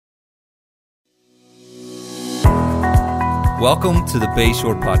Welcome to the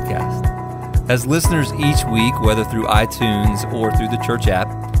Bayshore Podcast. As listeners each week, whether through iTunes or through the church app,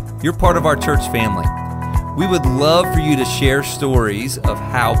 you're part of our church family. We would love for you to share stories of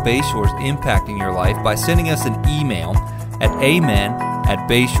how Bayshore is impacting your life by sending us an email at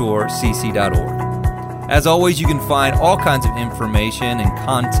amen@bayshorecc.org. As always, you can find all kinds of information and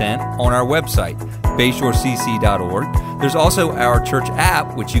content on our website, bayshorecc.org. There's also our church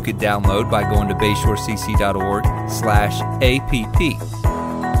app, which you could download by going to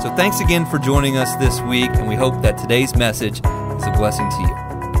bayshorecc.org/app. So thanks again for joining us this week, and we hope that today's message is a blessing to you.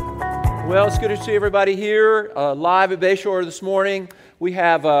 Well, it's good to see everybody here live at Bayshore this morning. We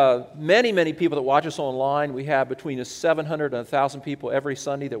have many people that watch us online. We have between 700 and 1,000 people every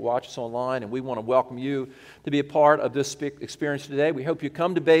Sunday that watch us online, and we want to welcome you to be a part of this experience today. We hope you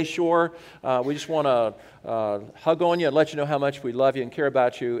come to Bayshore. We just want to hug on you and let you know how much we love you and care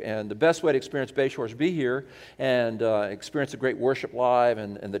about you. And the best way to experience Bayshore is to be here and experience the great worship live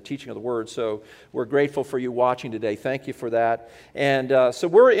and the teaching of the Word. So we're grateful for you watching today. Thank you for that. And so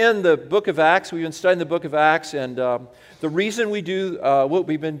we're in the book of Acts. We've been studying the book of Acts, and the reason we do what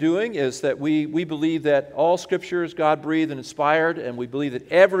we've been doing is that we believe that all Scripture is God-breathed and inspired, and we believe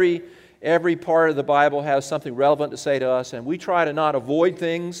that every part of the Bible has something relevant to say to us, and we try to not avoid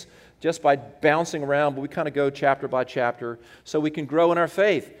things just by bouncing around, but we kind of go chapter by chapter so we can grow in our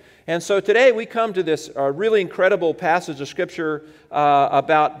faith. And so today we come to this really incredible passage of Scripture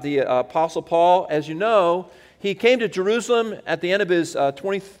about the Apostle Paul. As you know, he came to Jerusalem at the end of his end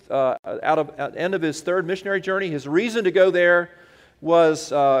of his third missionary journey. His reason to go there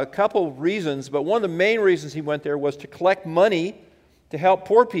was a couple reasons, but one of the main reasons he went there was to collect money to help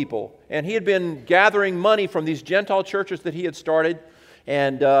poor people. And he had been gathering money from these Gentile churches that he had started,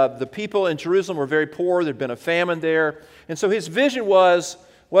 and the people in Jerusalem were very poor. There had been a famine there. And so his vision was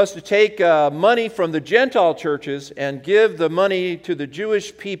to take money from the Gentile churches and give the money to the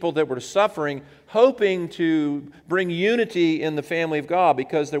Jewish people that were suffering, hoping to bring unity in the family of God,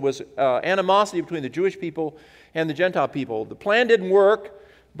 because there was animosity between the Jewish people and the Gentile people. The plan didn't work,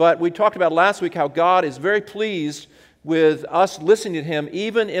 but we talked about last week how God is very pleased with us listening to Him,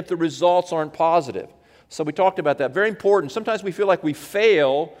 even if the results aren't positive. So we talked about that. Very important. Sometimes we feel like we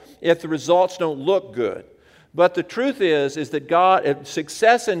fail if the results don't look good. But the truth is that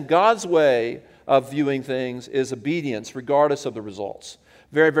success in God's way of viewing things is obedience, regardless of the results.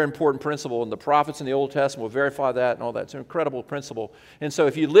 Very, very important principle, and the prophets in the Old Testament will verify that and all that. It's an incredible principle. And so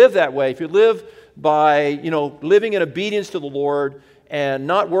if you live that way, if you live by, living in obedience to the Lord and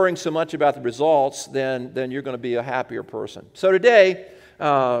not worrying so much about the results, then you're going to be a happier person. So today,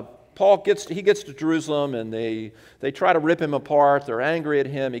 Paul gets to Jerusalem, and they try to rip him apart. They're angry at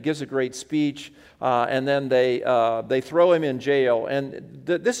him. He gives a great speech, and then they throw him in jail. And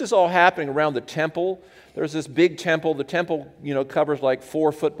this is all happening around the temple. There's this big temple. The temple, covers like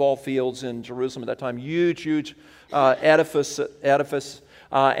 4 football fields in Jerusalem at that time. Huge edifice.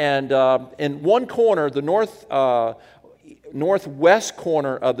 And in one corner, the northwest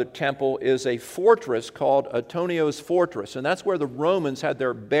corner of the temple is a fortress called Antonio's Fortress, and that's where the Romans had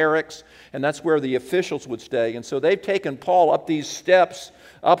their barracks, and that's where the officials would stay. And so they've taken Paul up these steps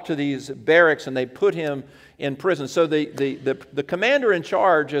up to these barracks, and they put him in prison. So the commander in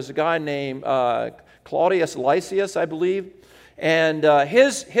charge is a guy named Claudius Lysias, I believe, and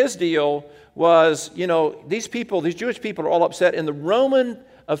his deal was, these Jewish people are all upset, and the Roman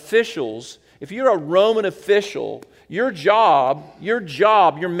officials, if you're a Roman official, your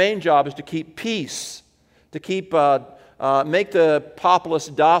main job is to keep peace, to keep make the populace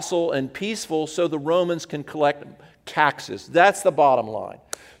docile and peaceful so the Romans can collect taxes. That's the bottom line.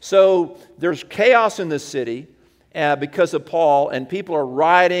 So there's chaos in this city because of Paul, and people are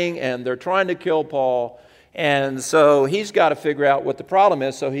rioting, and they're trying to kill Paul. And so he's got to figure out what the problem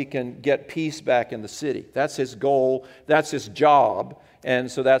is so he can get peace back in the city. That's his goal. That's his job.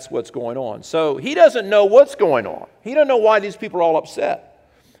 And so that's what's going on. So he doesn't know what's going on. He doesn't know why these people are all upset.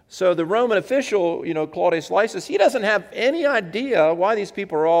 So the Roman official, Claudius Lysias, he doesn't have any idea why these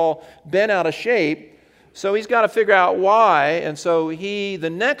people are all bent out of shape. So he's got to figure out why. And so the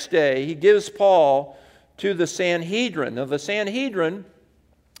next day, he gives Paul to the Sanhedrin. Now, the Sanhedrin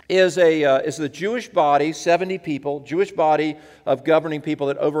is the Jewish body, 70 people, Jewish body of governing people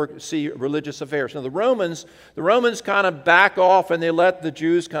that oversee religious affairs. Now the Romans kind of back off, and they let the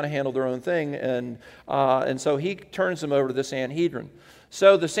Jews kind of handle their own thing, and so he turns them over to the Sanhedrin.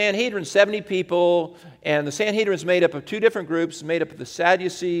 So the Sanhedrin, 70 people, and the Sanhedrin is made up of 2 different groups, made up of the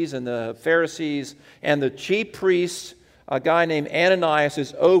Sadducees and the Pharisees, and the chief priest, a guy named Ananias,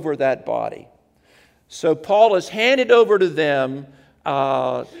 is over that body. So Paul is handed over to them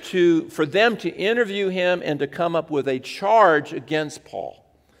for them to interview him and to come up with a charge against Paul.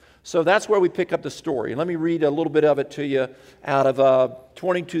 So that's where we pick up the story. Let me read a little bit of it to you out of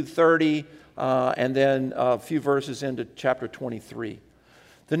 22:30 and then a few verses into chapter 23.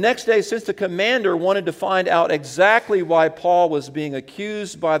 The next day, since the commander wanted to find out exactly why Paul was being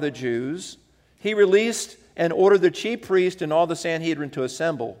accused by the Jews, he released and ordered the chief priest and all the Sanhedrin to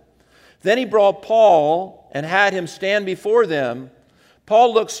assemble. Then he brought Paul and had him stand before them.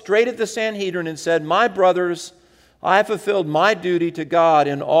 Paul looked straight at the Sanhedrin and said, "My brothers, I have fulfilled my duty to God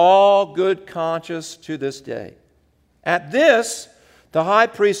in all good conscience to this day." At this, the high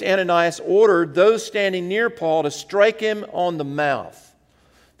priest Ananias ordered those standing near Paul to strike him on the mouth.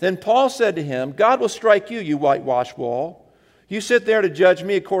 Then Paul said to him, "God will strike you, you whitewashed wall. You sit there to judge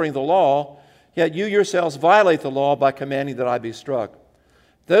me according to the law, yet you yourselves violate the law by commanding that I be struck."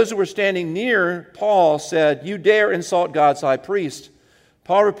 Those who were standing near Paul said, "You dare insult God's high priest."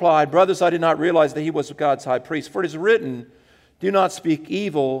 Paul replied, "Brothers, I did not realize that he was God's high priest. For it is written, 'Do not speak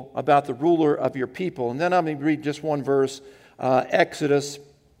evil about the ruler of your people.'" And then I'm going to read just one verse, Exodus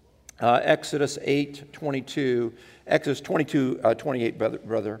 8:22, Exodus 22:28,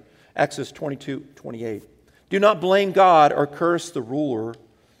 brother. Exodus 22:28. "Do not blame God or curse the ruler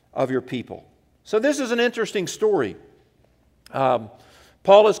of your people." So this is an interesting story.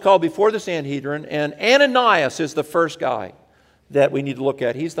 Paul is called before the Sanhedrin, and Ananias is the first guy that we need to look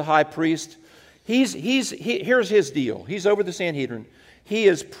at. He's the high priest. Here's his deal. He's over the Sanhedrin. He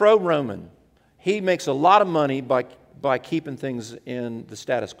is pro-Roman. He makes a lot of money by keeping things in the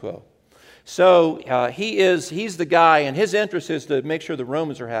status quo. So he's the guy, and his interest is to make sure the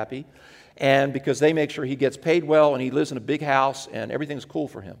Romans are happy, and because they make sure he gets paid well, and he lives in a big house, and everything's cool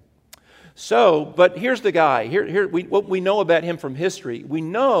for him. So, but here's the guy. What we know about him from history. We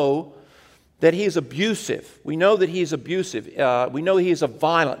know that he's abusive. We know that he's abusive. We know he's a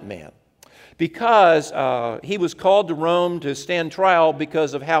violent man because he was called to Rome to stand trial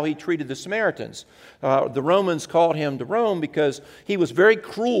because of how he treated the Samaritans. The Romans called him to Rome because he was very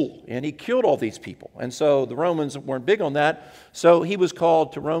cruel and he killed all these people. And so the Romans weren't big on that, so he was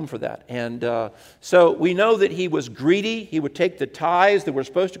called to Rome for that. And so we know that he was greedy. He would take the tithes that were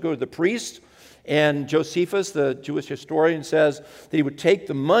supposed to go to the priests. And Josephus, the Jewish historian, says that he would take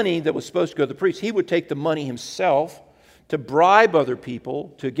the money that was supposed to go to the priests. He would take the money himself to bribe other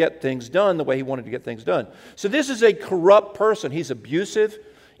people to get things done the way he wanted to get things done. So this is a corrupt person. He's abusive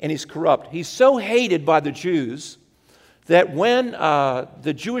and he's corrupt. He's so hated by the Jews that when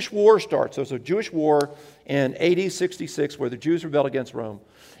the Jewish war starts, there's a Jewish war in AD 66 where the Jews rebelled against Rome.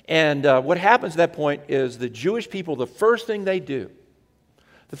 And what happens at that point is the Jewish people, the first thing they do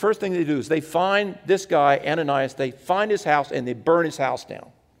is they find this guy, Ananias, they find his house and they burn his house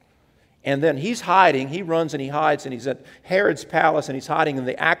down. And then he's hiding, he runs and he hides, and he's at Herod's palace and he's hiding in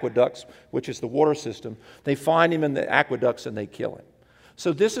the aqueducts, which is the water system. They find him in the aqueducts and they kill him.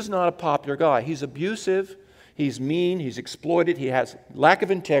 So this is not a popular guy. He's abusive, he's mean, he's exploited, he has lack of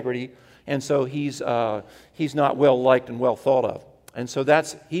integrity, and so he's not well liked and well thought of. And so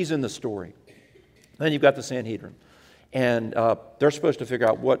he's in the story. Then you've got the Sanhedrin. And they're supposed to figure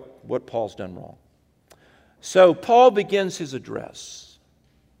out what Paul's done wrong. So Paul begins his address.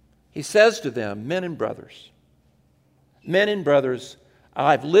 He says to them, men and brothers,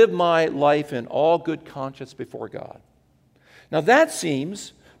 I've lived my life in all good conscience before God. Now that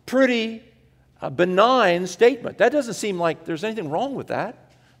seems pretty benign statement. That doesn't seem like there's anything wrong with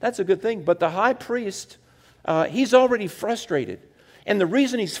that. That's a good thing. But the high priest, he's already frustrated. And the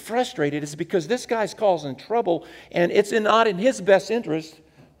reason he's frustrated is because this guy's causing trouble, and it's not in his best interest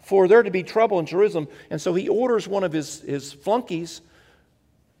for there to be trouble in Jerusalem. And so he orders one of his flunkies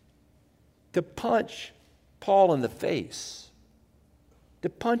to punch Paul in the face. To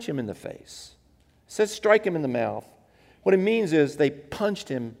punch him in the face. It says strike him in the mouth. What it means is they punched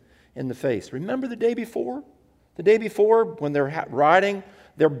him in the face. Remember the day before? The day before when they're riding,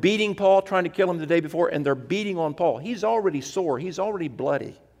 they're beating Paul, trying to kill him the day before, and they're beating on Paul. He's already sore. He's already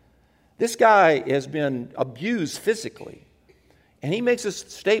bloody. This guy has been abused physically. And he makes a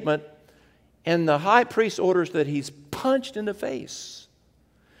statement, and the high priest orders that he's punched in the face.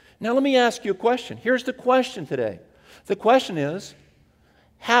 Now let me ask you a question. Here's the question today. The question is,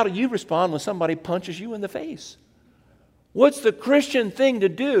 how do you respond when somebody punches you in the face? What's the Christian thing to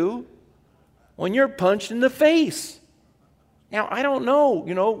do when you're punched in the face? Now, I don't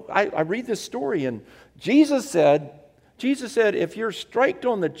know. I read this story, and Jesus said, if you're striked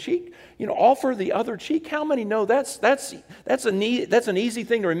on the cheek, offer the other cheek. How many know that's an easy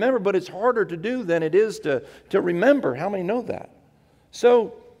thing to remember, but it's harder to do than it is to remember. How many know that?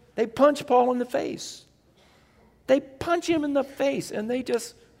 So they punched Paul in the face. They punch him in the face, and they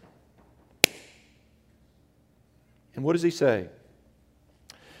just... And what does he say?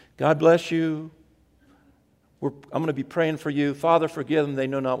 God bless you. I'm going to be praying for you. Father, forgive them. They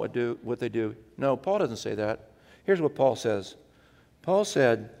know not what they do. No, Paul doesn't say that. Here's what Paul says. Paul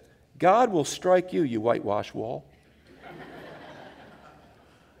said, God will strike you, you whitewashed wall.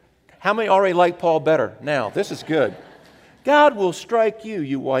 How many already like Paul better? Now, this is good. God will strike you,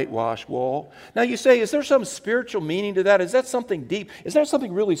 you whitewashed wall. Now you say, is there some spiritual meaning to that? Is that something deep? Is there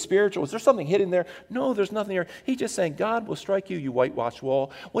something really spiritual? Is there something hidden there? No, there's nothing there. He's just saying, God will strike you, you whitewashed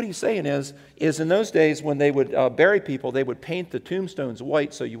wall. What he's saying is in those days when they would bury people, they would paint the tombstones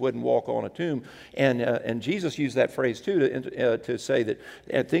white so you wouldn't walk on a tomb. And Jesus used that phrase too to say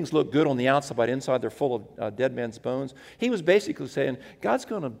that things look good on the outside, but inside they're full of dead men's bones. He was basically saying, God's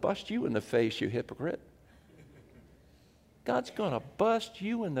going to bust you in the face, you hypocrite. God's going to bust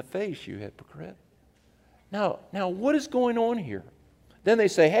you in the face, you hypocrite. Now, what is going on here? Then they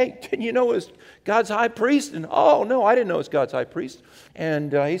say, hey, didn't you know it's God's high priest? And, oh, no, I didn't know it's God's high priest.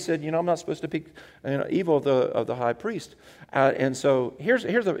 And he said, I'm not supposed to speak evil of the high priest. And so here's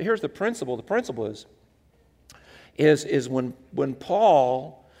the principle. The principle is when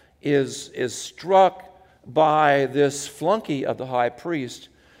Paul is struck by this flunky of the high priest,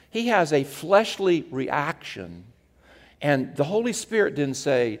 he has a fleshly reaction. And the Holy Spirit didn't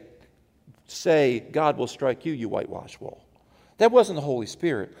say, God will strike you, you whitewashed wall. That wasn't the Holy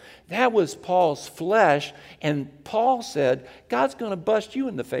Spirit. That was Paul's flesh. And Paul said, God's going to bust you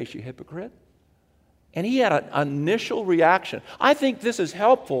in the face, you hypocrite. And he had an initial reaction. I think this is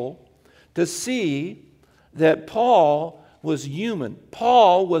helpful to see that Paul was human.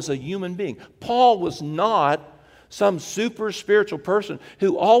 Paul was a human being. Paul was not some super spiritual person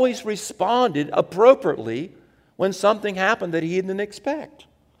who always responded appropriately when something happened that he didn't expect.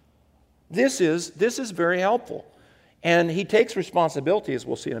 This is very helpful. And he takes responsibility, as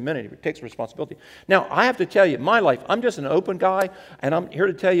we'll see in a minute. He takes responsibility. Now, I have to tell you, my life, I'm just an open guy, and I'm here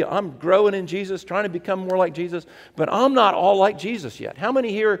to tell you I'm growing in Jesus, trying to become more like Jesus, but I'm not all like Jesus yet. How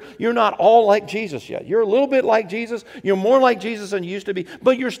many here, you're not all like Jesus yet? You're a little bit like Jesus, you're more like Jesus than you used to be,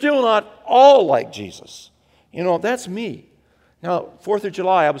 but you're still not all like Jesus. That's me. Now, 4th of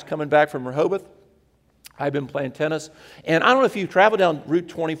July, I was coming back from Rehoboth. I've been playing tennis, and I don't know if you travel down Route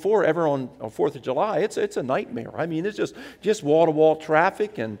 24 ever on 4th of July. It's a nightmare. I mean, it's just wall-to-wall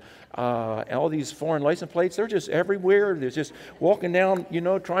traffic and all these foreign license plates. They're just everywhere. They're just walking down,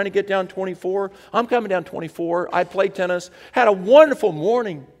 trying to get down 24. I'm coming down 24. I played tennis, had a wonderful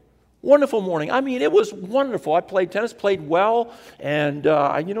morning. Wonderful morning. I mean, it was wonderful. I played tennis, played well, and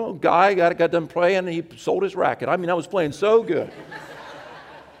a guy got done playing, and he sold his racket. I mean, I was playing so good.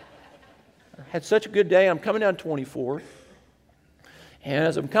 Had such a good day. I'm coming down 24. And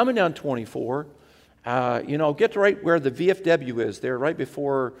as I'm coming down 24, get to right where the VFW is there, right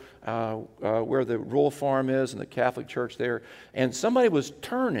before where the rural farm is and the Catholic church there. And somebody was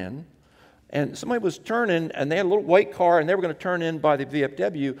turning, and they had a little white car, and they were going to turn in by the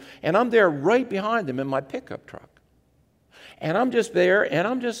VFW. And I'm there right behind them in my pickup truck. And I'm just there, and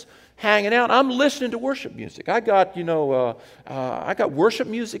I'm just hanging out. I'm listening to worship music. I got worship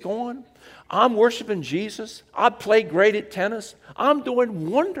music on. I'm worshiping Jesus. I play great at tennis. I'm doing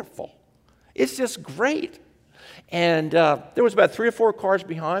wonderful. It's just great. And there was about 3 or 4 cars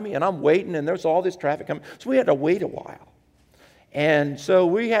behind me, and I'm waiting, and there's all this traffic coming. So we had to wait a while. And so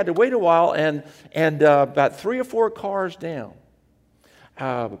we had to wait a while, and about 3 or 4 cars down,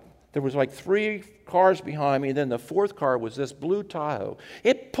 there was like 3 cars behind me, and then the 4th car was this blue Tahoe.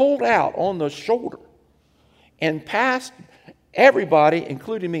 It pulled out on the shoulder and passed everybody,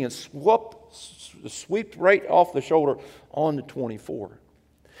 including me, and swept right off the shoulder on the 24.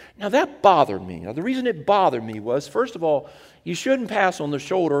 Now that bothered me. Now the reason it bothered me was, first of all, you shouldn't pass on the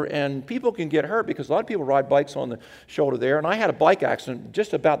shoulder, and people can get hurt because a lot of people ride bikes on the shoulder there. And I had a bike accident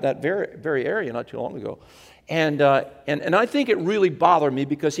just about that very area not too long ago. And I think it really bothered me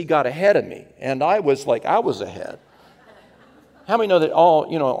because he got ahead of me, and I was ahead. How many know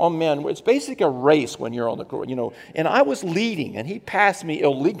that men, it's basically a race when you're on the court, and I was leading, and he passed me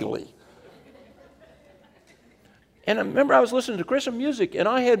illegally. And I remember I was listening to Christian music, and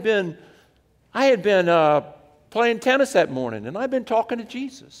I had been playing tennis that morning, and I'd been talking to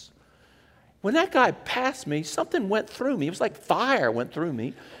Jesus. When that guy passed me, something went through me. It was like fire went through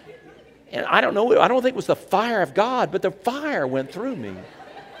me. And I don't think it was the fire of God, but the fire went through me.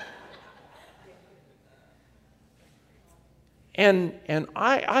 And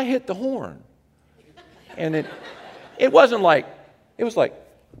I hit the horn. And it wasn't like, it was like,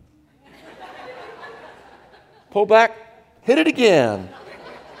 pull back, hit it again.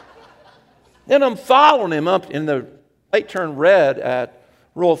 Then I'm following him up in the light turned red at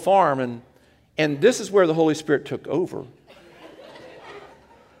Rural Farm, and this is where the Holy Spirit took over.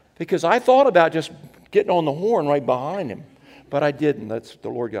 Because I thought about just getting on the horn right behind him, but I didn't. The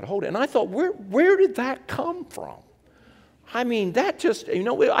Lord got a hold of it. And I thought, where did that come from? I mean, that just,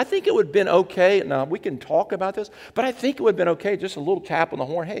 I think it would have been okay. Now, we can talk about this, but I think it would have been okay, just a little tap on the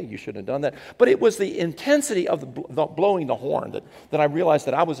horn. Hey, you shouldn't have done that. But it was the intensity of the blowing the horn that I realized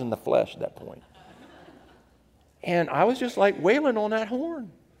that I was in the flesh at that point. And I was just like wailing on that horn.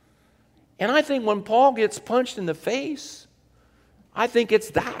 And I think when Paul gets punched in the face, I think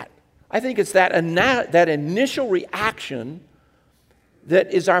it's that. I think it's that initial reaction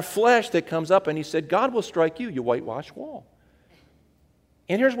that is our flesh that comes up, and he said, God will strike you, you whitewashed wall.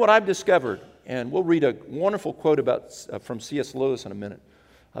 And here's what I've discovered, and we'll read a wonderful quote from C.S. Lewis in a minute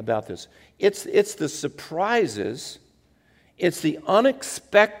about this. It's the surprises, it's the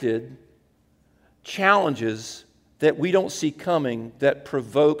unexpected challenges that we don't see coming that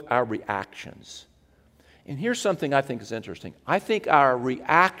provoke our reactions. And here's something I think is interesting. I think our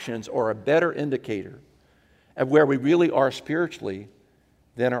reactions are a better indicator of where we really are spiritually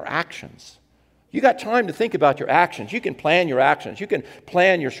than our actions. You got time to think about your actions. You can plan your actions. You can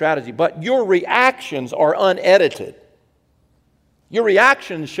plan your strategy. But your reactions are unedited. Your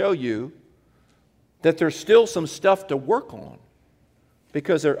reactions show you that there's still some stuff to work on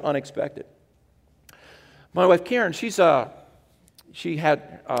because they're unexpected. My wife Karen, she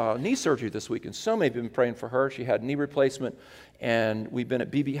had knee surgery this week, and so many have been praying for her. She had knee replacement, and we've been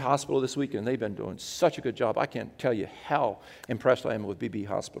at BB Hospital this week, and they've been doing such a good job. I can't tell you how impressed I am with BB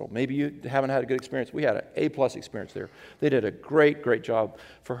Hospital. Maybe you haven't had a good experience. We had an A+ experience there. They did a great, great job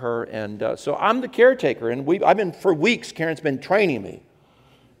for her, and so I'm the caretaker, and I've been for weeks. Karen's been training me.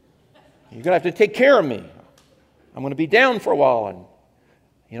 You're going to have to take care of me. I'm going to be down for a while,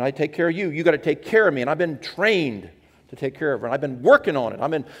 and I take care of you. You got to take care of me, and I've been trained to take care of her. And I've been working on it.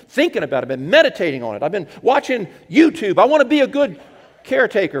 I've been thinking about it. I've been meditating on it. I've been watching YouTube. I want to be a good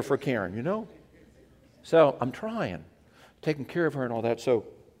caretaker for Karen, So I'm trying, taking care of her and all that. So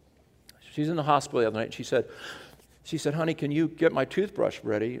she's in the hospital the other night. And she said, honey, can you get my toothbrush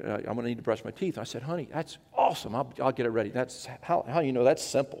ready? I'm going to need to brush my teeth. I said, honey, that's awesome. I'll get it ready. That's how that's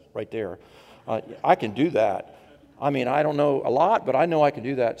simple right there. I can do that. I mean, I don't know a lot, but I know I can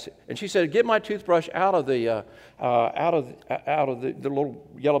do that. And she said, "Get my toothbrush out of the little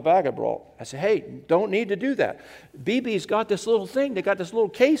yellow bag I brought." I said, "Hey, don't need to do that. BB's got this little thing. They got this little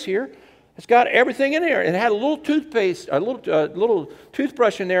case here. It's got everything in there, and it had a little toothpaste, a little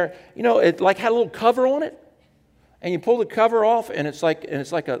toothbrush in there. It like had a little cover on it, and you pull the cover off, and it's like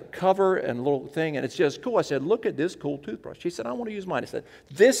a cover and a little thing, and it's just cool." I said, "Look at this cool toothbrush." She said, "I want to use mine." I said,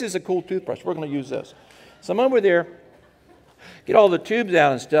 "This is a cool toothbrush. We're going to use this." So I'm over there, get all the tubes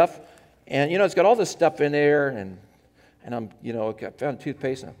out and stuff, and it's got all this stuff in there, and I'm I found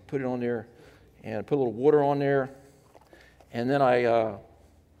toothpaste and I put it on there, and I put a little water on there, and then I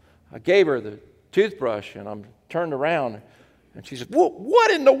gave her the toothbrush, and I'm turned around, and she said, "What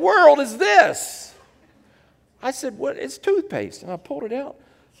in the world is this?" I said, "What? It's toothpaste," and I pulled it out,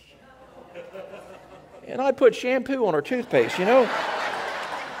 and I put shampoo on her toothpaste,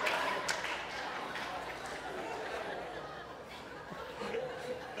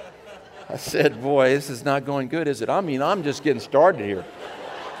 I said, "Boy, this is not going good, is it? I mean, I'm just getting started here."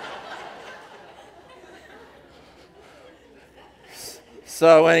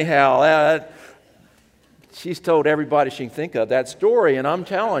 So anyhow, she's told everybody she can think of that story, and I'm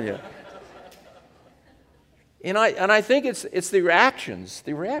telling you. And I think it's the reactions,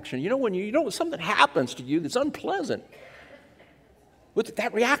 the reaction. When something happens to you that's unpleasant,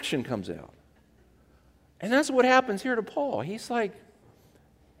 that reaction comes out. And that's what happens here to Paul.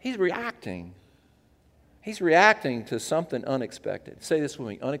 He's reacting. He's reacting to something unexpected. Say this with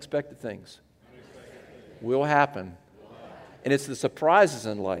me. Unexpected things will happen. And it's the surprises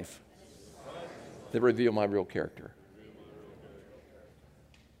in life that reveal my real character.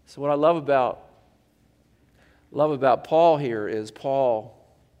 So what I love about Paul here is Paul,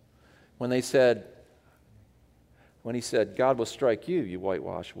 when he said, "God will strike you, you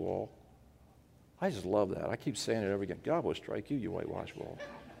whitewashed wall." I just love that. I keep saying it over again. God will strike you, you whitewashed wall.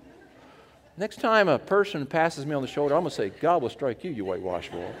 Next time a person passes me on the shoulder, I'm going to say, "God will strike you, you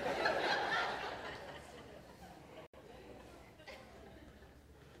whitewashed wall."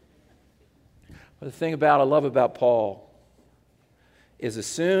 But the thing I love about Paul is as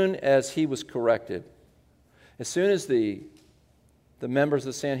soon as he was corrected, as soon as the members of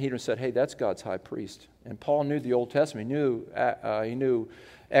the Sanhedrin said, "Hey, that's God's high priest," and Paul knew the Old Testament, he knew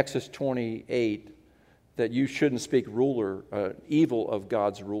Exodus 28, that you shouldn't speak evil of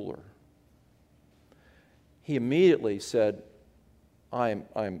God's ruler. he immediately said, I'm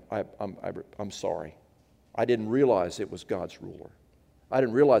sorry. I didn't realize it was God's ruler. I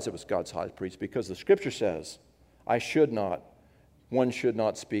didn't realize it was God's high priest, because the Scripture says, one should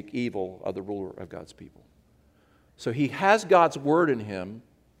not speak evil of the ruler of God's people. So he has God's word in him.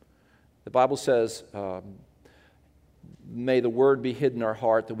 The Bible says, may the word be hid in our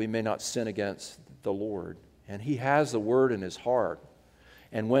heart that we may not sin against the Lord. And he has the word in his heart.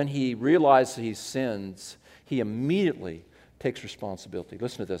 And when he realizes he sins, he immediately takes responsibility.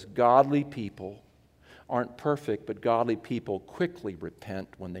 Listen to this. Godly people aren't perfect, but godly people quickly repent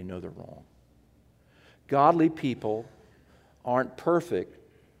when they know they're wrong. Godly people aren't perfect,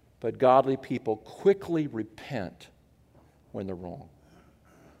 but godly people quickly repent when they're wrong.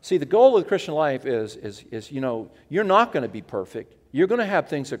 See, the goal of the Christian life is you're not going to be perfect. You're going to have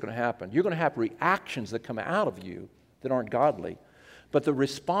things that are going to happen. You're going to have reactions that come out of you that aren't godly. But the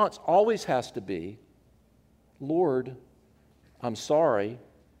response always has to be, Lord, I'm sorry.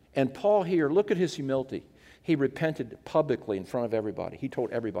 And Paul here, look at his humility. He repented publicly in front of everybody. He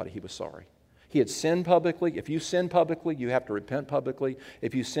told everybody he was sorry. He had sinned publicly. If you sin publicly, you have to repent publicly.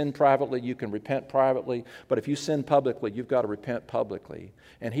 If you sin privately, you can repent privately. But if you sin publicly, you've got to repent publicly.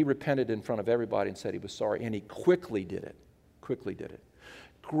 And he repented in front of everybody and said he was sorry. And he quickly did it. Quickly did it.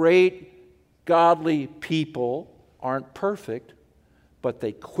 Great, godly people aren't perfect, but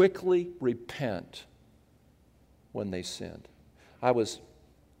they quickly repent when they sinned. I was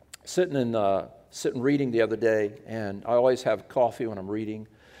sitting reading the other day, and I always have coffee when I'm reading.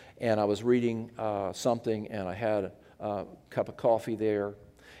 And I was reading something, and I had a cup of coffee there,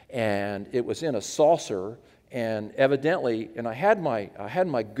 and it was in a saucer, and evidently, and I had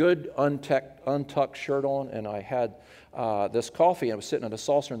my good untucked shirt on, and I had this coffee, and I was sitting in a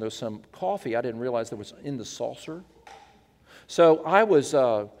saucer, and there was some coffee I didn't realize that was in the saucer. So I was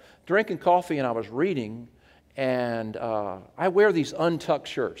drinking coffee, and I was reading. And I wear these untucked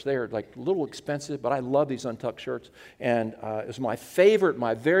shirts. They're like a little expensive, but I love these untucked shirts. And it was my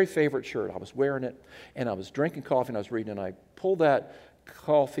very favorite shirt. I was wearing it, and I was drinking coffee, and I was reading, and I pulled that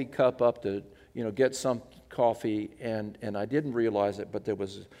coffee cup up to, get some coffee, and I didn't realize it, but there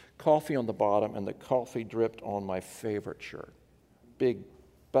was coffee on the bottom, and the coffee dripped on my favorite shirt. Big,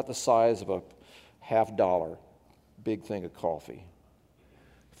 about the size of a $50, big thing of coffee.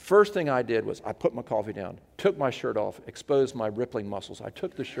 First thing I did was I put my coffee down, took my shirt off, exposed my rippling muscles. I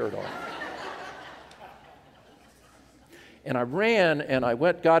took the shirt off. And I ran, and I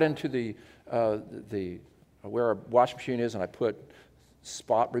got into where our washing machine is, and I put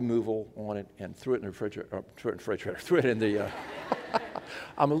spot removal on it and threw it in the refrigerator. Threw it in the...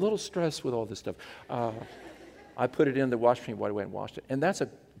 I'm a little stressed with all this stuff. I put it in the washing machine, went away and washed it. And that's a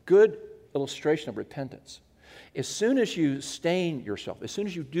good illustration of repentance. As soon as you stain yourself, as soon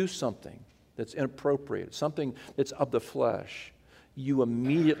as you do something that's inappropriate, something that's of the flesh, you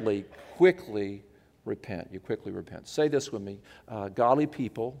immediately, quickly repent. You quickly repent. Say this with me. Godly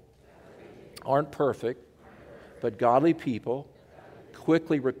people aren't perfect, but godly people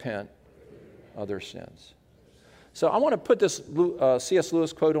quickly repent of their sins. So I want to put this C.S.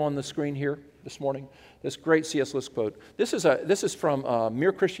 Lewis quote on the screen here this morning. This great C.S. Lewis quote. This is from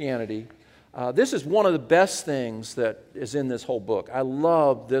Mere Christianity. This is one of the best things that is in this whole book. I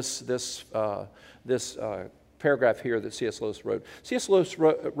love this paragraph here that C.S. Lewis wrote. C.S. Lewis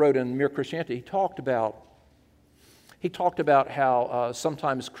wrote in Mere Christianity. He talked about how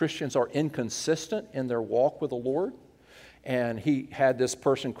sometimes Christians are inconsistent in their walk with the Lord. And he had this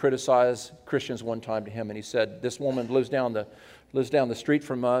person criticize Christians one time to him, and he said, "This woman lives down the street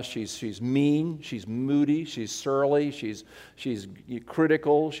from us. She's mean, she's moody, she's surly, she's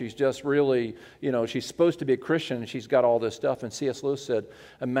critical, she's just really, she's supposed to be a Christian, and she's got all this stuff." And C.S. Lewis said,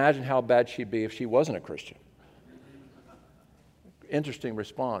 "Imagine how bad she'd be if she wasn't a Christian." Interesting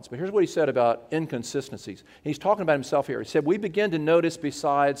response. But here's what he said about inconsistencies. He's talking about himself here. He said, "We begin to notice,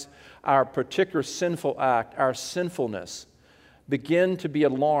 besides our particular sinful act, our sinfulness, begin to be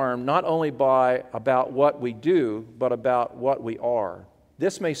alarmed not only about what we do, but about what we are.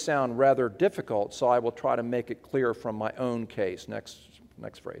 This may sound rather difficult, so I will try to make it clear from my own case."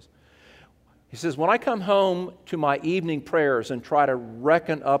 Next phrase. He says, "When I come home to my evening prayers and try to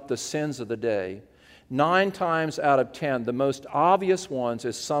reckon up the sins of the day, 9 times out of 10, the most obvious ones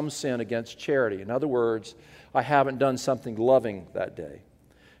is some sin against charity. In other words, I haven't done something loving that day.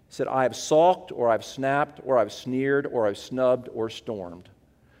 He said, I have sulked, or I've snapped, or I've sneered, or I've snubbed, or stormed."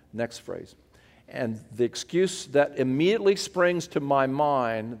 Next phrase. "And the excuse that immediately springs to my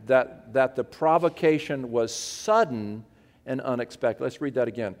mind that the provocation was sudden and unexpected." Let's read that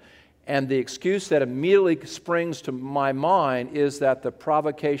again. And the excuse that immediately springs to my mind is that the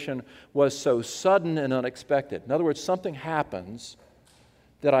provocation was so sudden and unexpected. In other words, something happens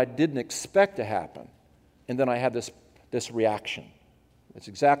that I didn't expect to happen, and then I have this reaction. That's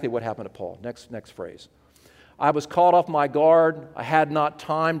exactly what happened to Paul. Next phrase. I was caught off my guard. I had not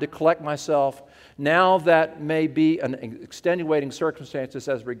time to collect myself. Now that may be an extenuating circumstances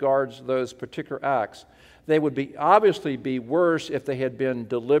as regards those particular acts. They would obviously be worse if they had been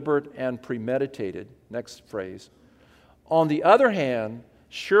deliberate and premeditated. Next phrase. On the other hand,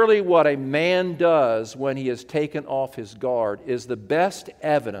 surely what a man does when he is taken off his guard is the best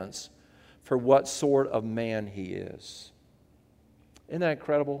evidence for what sort of man he is. Isn't that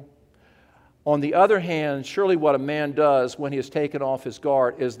incredible? On the other hand, surely what a man does when he is taken off his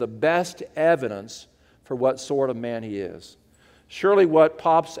guard is the best evidence for what sort of man he is. Surely what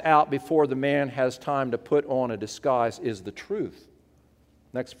pops out before the man has time to put on a disguise is the truth.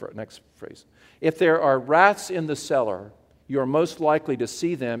 Next phrase. If there are rats in the cellar, you are most likely to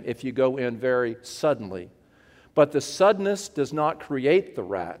see them if you go in very suddenly. But the suddenness does not create the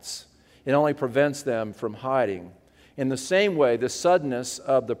rats. It only prevents them from hiding. In the same way, the suddenness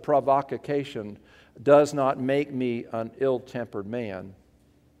of the provocation does not make me an ill-tempered man.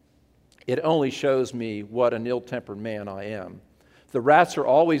 It only shows me what an ill-tempered man I am. The rats are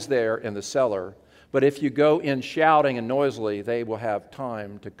always there in the cellar, but if you go in shouting and noisily, they will have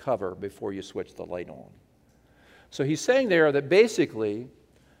time to cover before you switch the light on. So he's saying there that basically,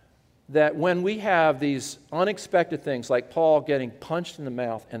 that when we have these unexpected things, like Paul getting punched in the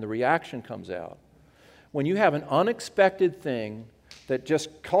mouth and the reaction comes out, when you have an unexpected thing that just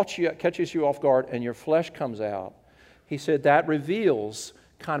catches you off guard and your flesh comes out, he said that reveals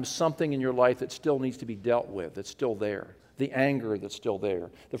kind of something in your life that still needs to be dealt with, that's still there. The anger that's still there,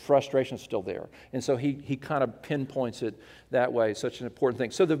 the frustration is still there. And so he kind of pinpoints it that way, such an important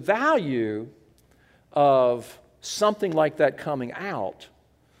thing. So the value of something like that coming out,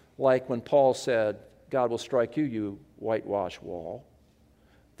 like when Paul said, God will strike you, you whitewashed wall,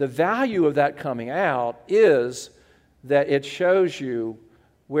 the value of that coming out is that it shows you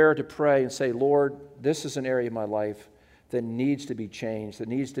where to pray and say, Lord, this is an area of my life that needs to be changed, that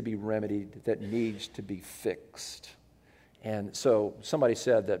needs to be remedied, that needs to be fixed. And so somebody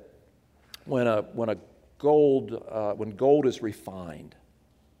said that when gold is refined,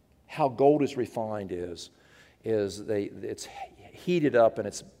 how gold is refined is it's heated up and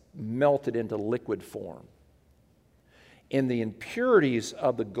it's melted into liquid form. And the impurities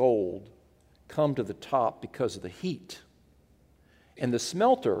of the gold come to the top because of the heat. And the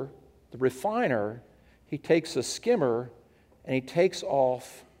smelter, the refiner, he takes a skimmer and he takes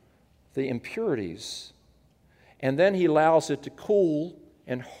off the impurities. And then he allows it to cool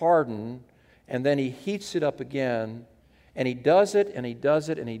and harden, and then he heats it up again, and he does it, and he does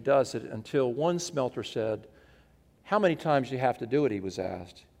it, and he does it, until one smelter said, how many times do you have to do it, he was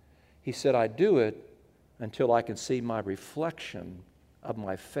asked. He said, I do it until I can see my reflection of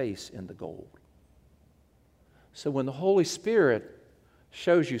my face in the gold. So when the Holy Spirit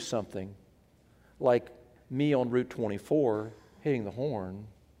shows you something, like me on Route 24 hitting the horn,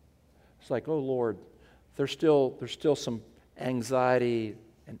 it's like, oh Lord, there's still some anxiety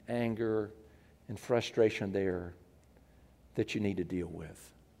and anger and frustration there that you need to deal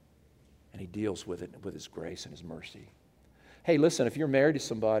with. And he deals with it with his grace and his mercy. Hey, listen, if you're married to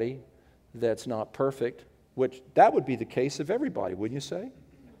somebody that's not perfect, which that would be the case of everybody, wouldn't you say?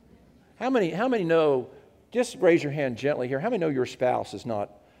 How many know, just raise your hand gently here, how many know your spouse is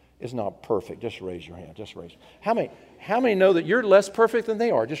not perfect? Just raise your hand, just raise. How many know that you're less perfect than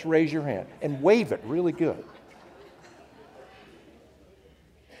they are? Just raise your hand and wave it really good.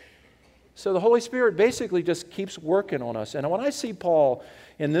 So the Holy Spirit basically just keeps working on us. And when I see Paul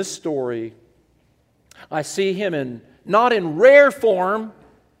in this story, I see him not in rare form,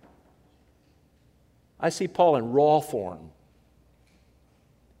 I see Paul in raw form.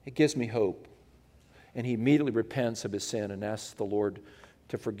 It gives me hope. And he immediately repents of his sin and asks the Lord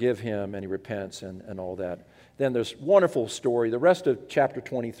to forgive him, and he repents and all that. Then there's wonderful story. The rest of chapter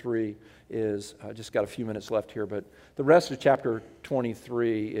 23 is, I just got a few minutes left here, but the rest of chapter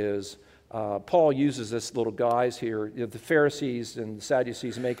 23 is, Paul uses this little guys here. You know, the Pharisees and the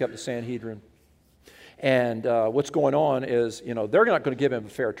Sadducees make up the Sanhedrin. And what's going on is, they're not going to give him a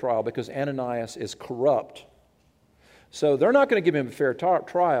fair trial because Ananias is corrupt. So they're not going to give him a fair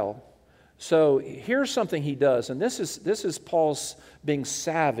trial. So here's something he does, and this is Paul's being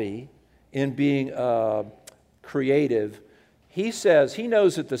savvy in being creative. He says he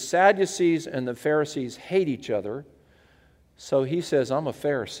knows that the Sadducees and the Pharisees hate each other, so he says, I'm a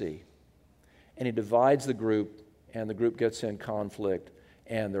Pharisee. And he divides the group, and the group gets in conflict.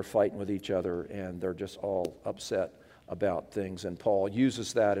 and they're fighting with each other, and they're just all upset about things. And Paul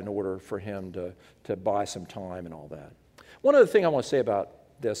uses that in order for him to buy some time and all that. One other thing I want to say about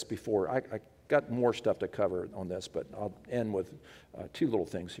this before, I got more stuff to cover on this, but I'll end with two little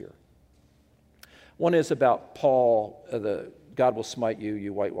things here. One is about Paul, God will smite you,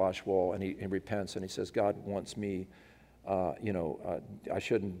 you whitewash wall, and he repents, and he says, God wants me, I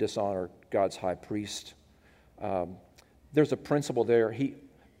shouldn't dishonor God's high priest. There's a principle there.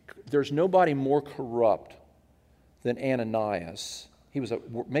 There's nobody more corrupt than Ananias. He was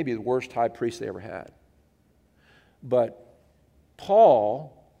maybe the worst high priest they ever had. But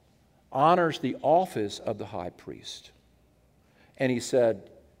Paul honors the office of the high priest. And he said,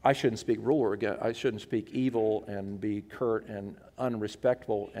 I shouldn't speak ruler again. I shouldn't speak evil and be curt and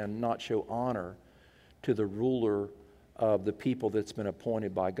unrespectful and not show honor to the ruler of the people that's been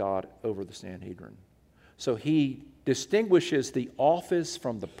appointed by God over the Sanhedrin. So he distinguishes the office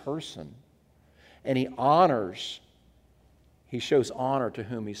from the person, and he shows honor to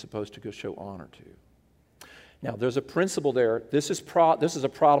whom he's supposed to show honor to. Now, there's a principle there. This is a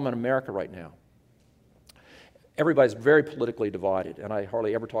problem in America right now. Everybody's very politically divided, and I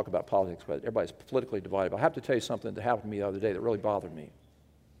hardly ever talk about politics, but everybody's politically divided. But I have to tell you something that happened to me the other day that really bothered me.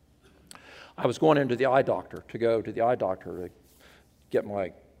 I was going to the eye doctor to get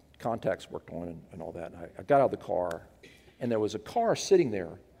my contacts worked on and all that. And I got out of the car, and there was a car sitting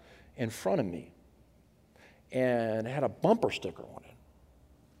there in front of me, and it had a bumper sticker on it.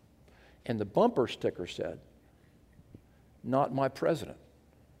 And the bumper sticker said, "Not my president.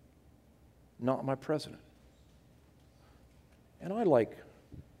 Not my president." And I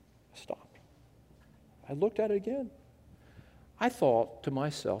stopped. I looked at it again. I thought to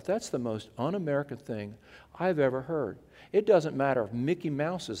myself, that's the most un-American thing I've ever heard. It doesn't matter if Mickey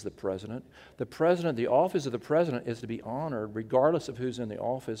Mouse is the president. The office of the president is to be honored regardless of who's in the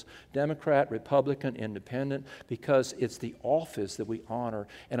office, Democrat, Republican, Independent, because it's the office that we honor.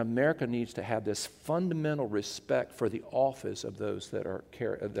 And America needs to have this fundamental respect for the office of those that are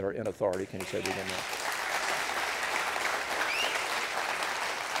in authority. Can you say that again?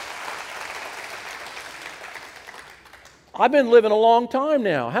 I've been living a long time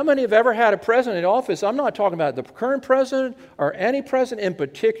now. How many have ever had a president in office? I'm not talking about the current president or any president in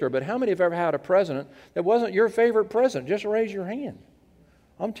particular, but how many have ever had a president that wasn't your favorite president? Just raise your hand.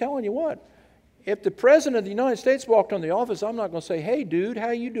 I'm telling you what, if the president of the United States walked on the office, I'm not going to say, "Hey, dude,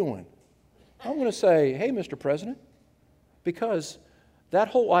 how you doing?" I'm going to say, "Hey, Mr. President," because that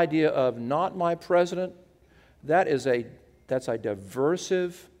whole idea of "not my president," that's a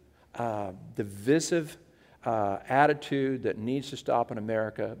divisive attitude that needs to stop in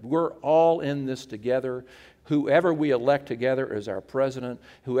America. We're all in this together. Whoever we elect together is our president.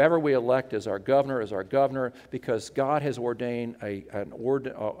 Whoever we elect as our governor is our governor, because God has ordained a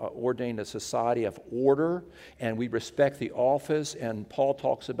society of order, and we respect the office. And Paul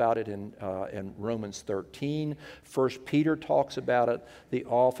talks about it in Romans 13. 1 Peter talks about it. The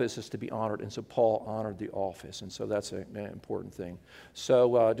office is to be honored, and so Paul honored the office, and so that's an important thing.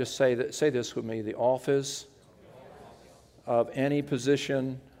 So just say this with me: the office of any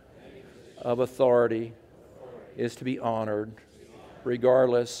position of authority is to be honored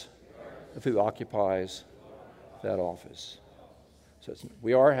regardless of who occupies that office. So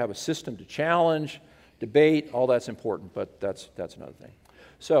we have a system to challenge, debate, all that's important, but that's another thing.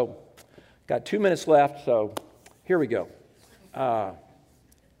 So got 2 minutes left, so here we go.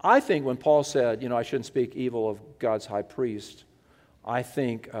 I think when Paul said, I shouldn't speak evil of God's high priest, I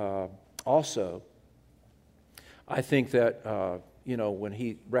think that, when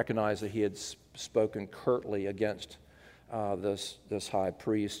he recognized that he had spoken curtly against this high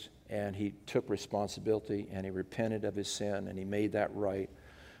priest, and he took responsibility and he repented of his sin and he made that right,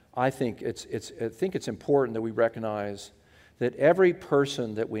 I think it's important that we recognize that every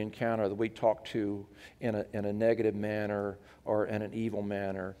person that we encounter, that we talk to in a negative manner or in an evil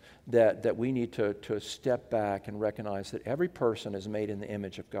manner, that we need to step back and recognize that every person is made in the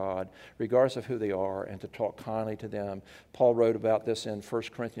image of God, regardless of who they are, and to talk kindly to them. Paul wrote about this in 1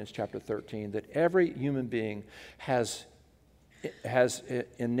 Corinthians chapter 13, that every human being has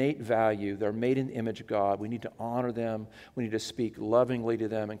innate value. They're made in the image of God. We need to honor them. We need to speak lovingly to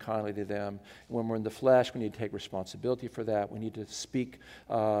them and kindly to them. When we're in the flesh, we need to take responsibility for that. We need to speak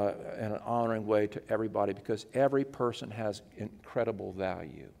in an honoring way to everybody, because every person has incredible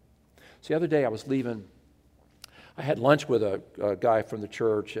value. So the other day I was leaving. I had lunch with a guy from the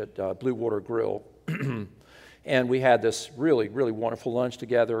church at Blue Water Grill. And we had this really, really wonderful lunch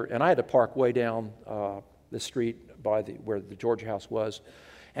together. And I had to park way down the street by where the Georgia House was.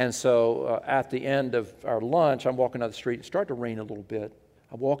 And so at the end of our lunch, I'm walking down the street. It started to rain a little bit.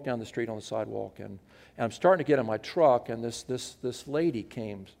 I walk down the street on the sidewalk, and I'm starting to get in my truck, and this lady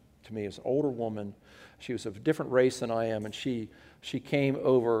came to me, as an older woman. She was of a different race than I am, and she came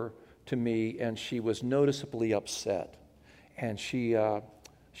over to me, and she was noticeably upset. And she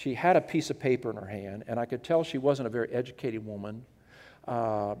had a piece of paper in her hand, and I could tell she wasn't a very educated woman,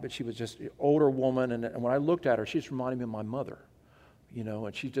 but she was just an older woman. And when I looked at her, she just reminded me of my mother,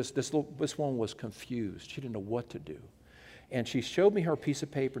 And she just this woman was confused. She didn't know what to do. And she showed me her piece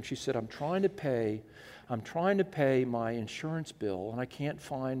of paper, and she said, I'm trying to pay my insurance bill, and I can't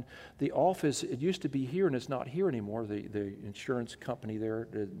find the office. It used to be here, and it's not here anymore. The insurance company there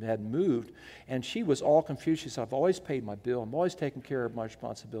had moved, and she was all confused. She said, I've always paid my bill. I'm always taking care of my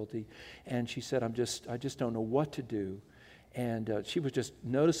responsibility. And she said, I just don't know what to do. And she was just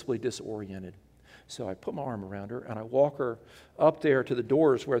noticeably disoriented. So I put my arm around her, and I walk her up there to the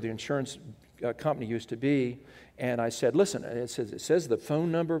doors where the insurance company used to be, and I said, listen, it says the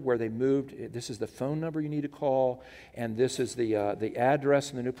phone number where they moved. This is the phone number you need to call, and this is the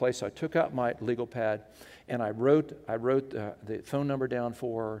address in the new place. So I took out my legal pad, and I wrote the phone number down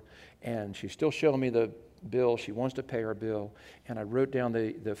for her, and she's still showing me the bill. She wants to pay her bill, and I wrote down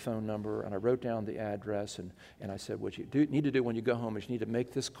the phone number, and I wrote down the address, and I said, what you need to do when you go home is you need to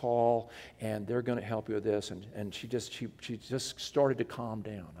make this call, and they're going to help you with this. And she just started to calm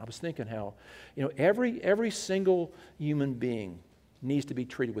down. I was thinking how, every single human being needs to be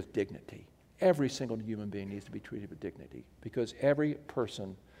treated with dignity. Every single human being needs to be treated with dignity, because every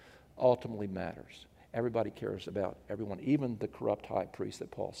person ultimately matters. Everybody cares about everyone, even the corrupt high priest that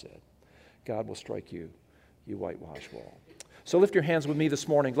Paul said. God will strike you, you whitewashed wall. So lift your hands with me this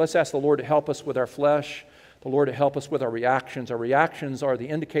morning. Let's ask the Lord to help us with our flesh, the Lord to help us with our reactions. Our reactions are the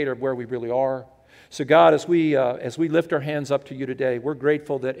indicator of where we really are. So God, as we lift our hands up to you today, we're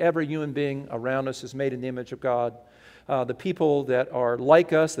grateful that every human being around us is made in the image of God. The people that are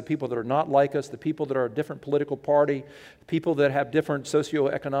like us, the people that are not like us, the people that are a different political party, people that have different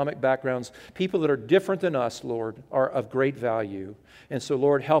socioeconomic backgrounds, people that are different than us, Lord, are of great value. And so,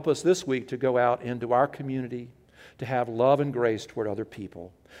 Lord, help us this week to go out into our community, to have love and grace toward other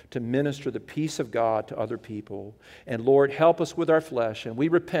people, to minister the peace of God to other people. And Lord, help us with our flesh, and we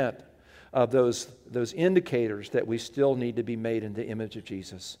repent of those indicators that we still need to be made in the image of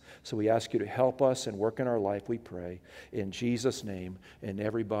Jesus. So we ask you to help us and work in our life, we pray. In Jesus' name, and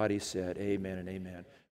everybody said amen and amen.